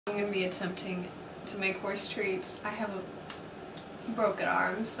I'm going to be attempting to make horse treats. I have a broken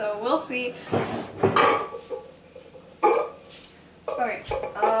arm, so we'll see. Okay.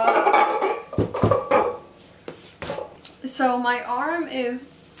 So my arm is...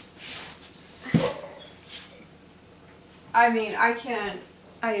 I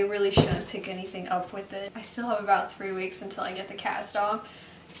really shouldn't pick anything up with it. I still have about 3 weeks until I get the cast off.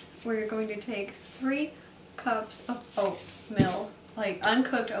 We're going to take 3 cups of oatmeal, like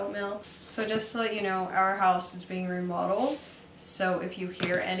uncooked oatmeal. So just to let you know, our house is being remodeled. So if you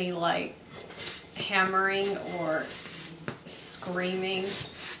hear any like hammering or screaming,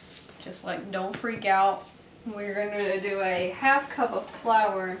 just like don't freak out. We're going to do a 1/2 cup of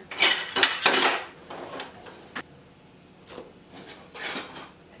flour.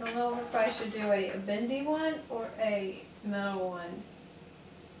 I don't know if I should do a bendy one or a metal one.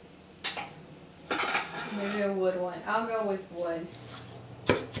 Maybe a wood one. I'll go with wood.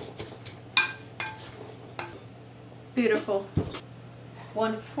 Beautiful.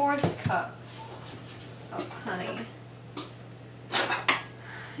 1/4 cup of honey.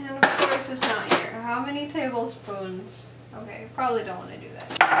 And of course it's not here. How many tablespoons? Okay, probably don't want to do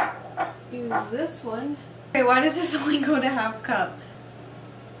that. Use this one. Okay, why does this only go to 1/2 cup?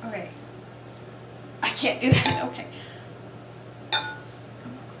 Okay. I can't do that. Okay.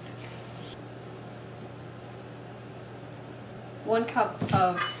 1 cup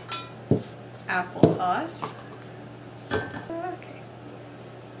of applesauce. Okay.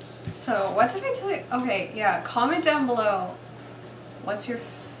 So, what did I tell you? Okay, yeah, comment down below. What's your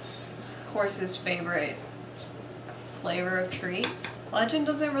horse's favorite flavor of treats? Legend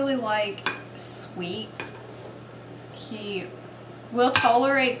doesn't really like sweet. He will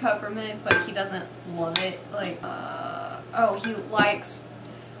tolerate peppermint, but he doesn't love it. Like, he likes,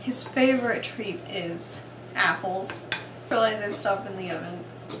 his favorite treat is apples. I realize there's stuff in the oven,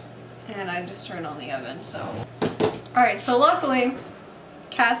 and I just turned on the oven, so. Alright, so luckily,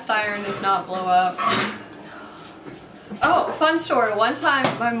 cast iron does not blow up. Oh, fun story. One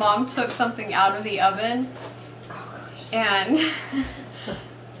time, my mom took something out of the oven and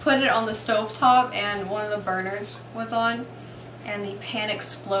put it on the stovetop, and one of the burners was on, and the pan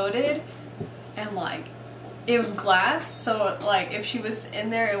exploded, and like, it was glass, so like, if she was in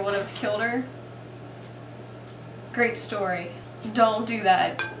there, it would have killed her. Great story. Don't do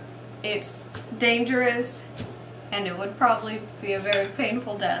that. It's dangerous, and it would probably be a very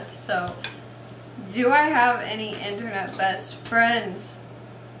painful death, so. Do I have any internet best friends?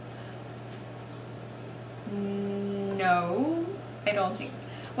 No, I don't think.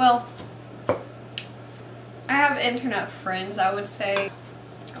 Well, I have internet friends, I would say.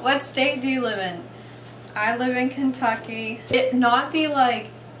 What state do you live in? I live in Kentucky. Not the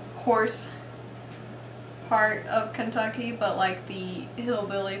like horse part of Kentucky, but like the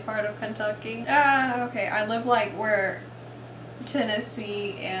hillbilly part of Kentucky. Okay, I live like where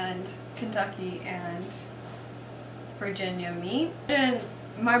Tennessee and Kentucky and Virginia meet. And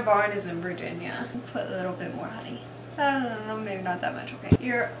my barn is in Virginia. Put a little bit more honey. I don't know, maybe not that much,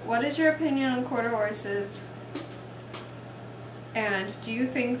 okay. What is your opinion on quarter horses? And do you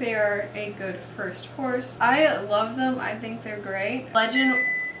think they are a good first horse? I love them. I think they're great. Legend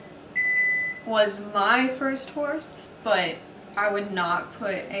was my first horse, but I would not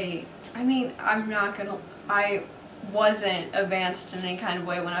put a, I wasn't advanced in any kind of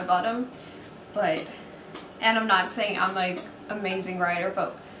way when I bought him, and I'm not saying I'm like amazing rider,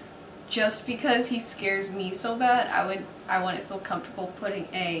 but just because he scares me so bad, I wouldn't feel comfortable putting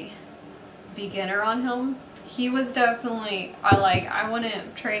a beginner on him. He was definitely, I wouldn't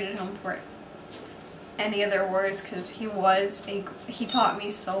have traded him for any other horse, because he taught me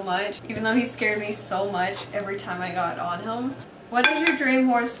so much, even though he scared me so much every time I got on him. What does your dream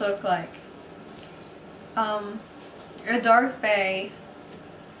horse look like? A dark bay,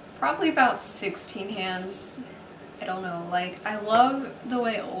 probably about 16 hands. I don't know, like, I love the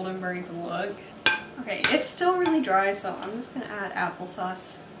way Oldenburgs look. Okay, it's still really dry, so I'm just gonna add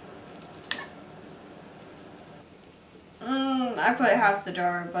applesauce. I put half the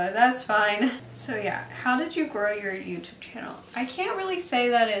jar, but that's fine. So yeah, how did you grow your YouTube channel? I can't really say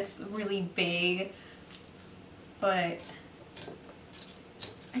that it's really big, but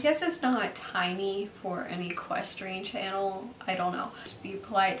I guess it's not tiny for an equestrian channel. I don't know. Just be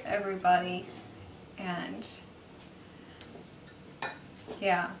polite to everybody, and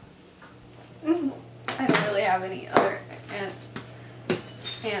yeah. I don't really have any other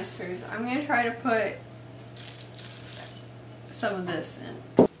answers. I'm gonna try to put some of this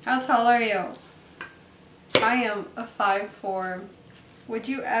in. How tall are you? I am a 5'4". Would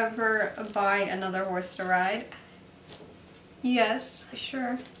you ever buy another horse to ride? Yes,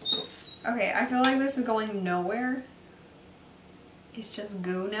 sure. Okay, I feel like this is going nowhere. It's just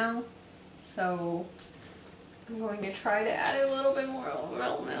goo now. So I'm going to try to add a little bit more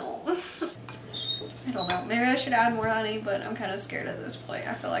milk. I don't know, maybe I should add more honey, but I'm kind of scared at this point.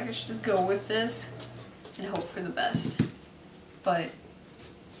 I feel like I should just go with this and hope for the best. But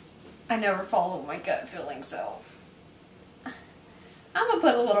I never follow my gut feeling, so I'm gonna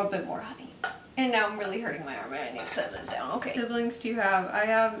put a little bit more honey. And now I'm really hurting my arm and I need to set this down. Okay. Siblings do you have? I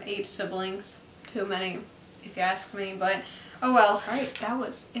have 8 siblings. Too many, if you ask me, but oh well. Alright, that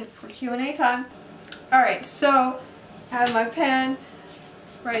was it for Q&A time. Alright, so I have my pan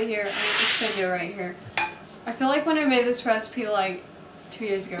right here. I'm just gonna do it right here. I feel like when I made this recipe like 2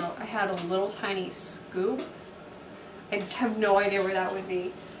 years ago, I had a little tiny scoop. I have no idea where that would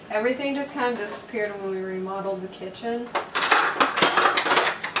be. Everything just kind of disappeared when we remodeled the kitchen.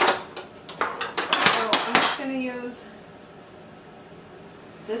 Gonna use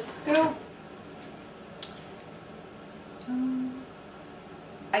this scoop.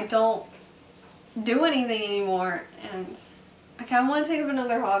 I don't do anything anymore and I kind of want to take up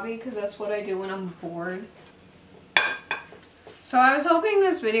another hobby because that's what I do when I'm bored. So I was hoping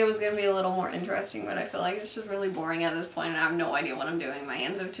this video was going to be a little more interesting, but I feel like it's just really boring at this point and I have no idea what I'm doing. My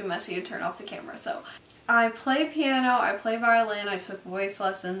hands are too messy to turn off the camera. So I play piano, I play violin, I took voice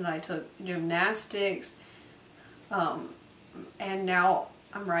lessons, I took gymnastics. And now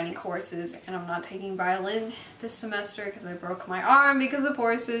I'm riding horses and I'm not taking violin this semester because I broke my arm because of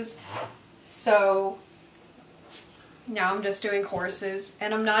horses. So now I'm just doing horses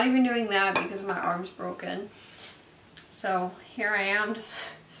and I'm not even doing that because my arm's broken. So here I am just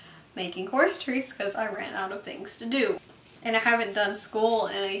making horse treats because I ran out of things to do. And I haven't done school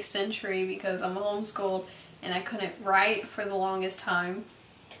in a century because I'm homeschooled and I couldn't write for the longest time.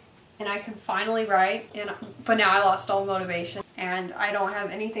 And I can finally write, but now I lost all motivation and I don't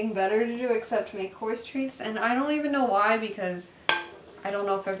have anything better to do except make horse treats, and I don't even know why because I don't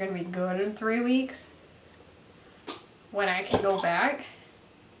know if they're going to be good in 3 weeks when I can go back,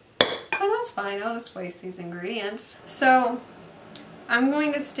 but that's fine, I'll just waste these ingredients. So I'm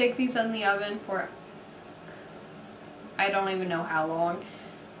going to stick these in the oven for I don't even know how long,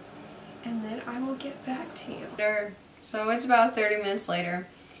 and then I will get back to you. So it's about 30 minutes later.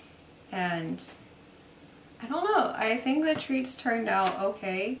 And I don't know, I think the treats turned out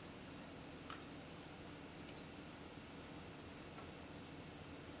okay.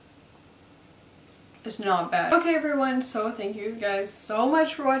 It's not bad. Okay everyone, so thank you guys so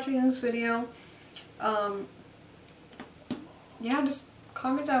much for watching this video. Yeah, just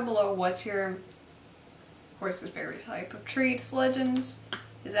comment down below what's your horse's favorite type of treats. Legends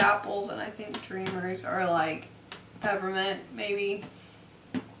is apples and I think Dreamers are like peppermint maybe.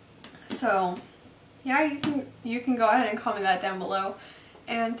 So yeah, you can go ahead and comment that down below.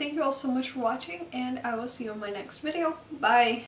 And thank you all so much for watching and I will see you in my next video. Bye!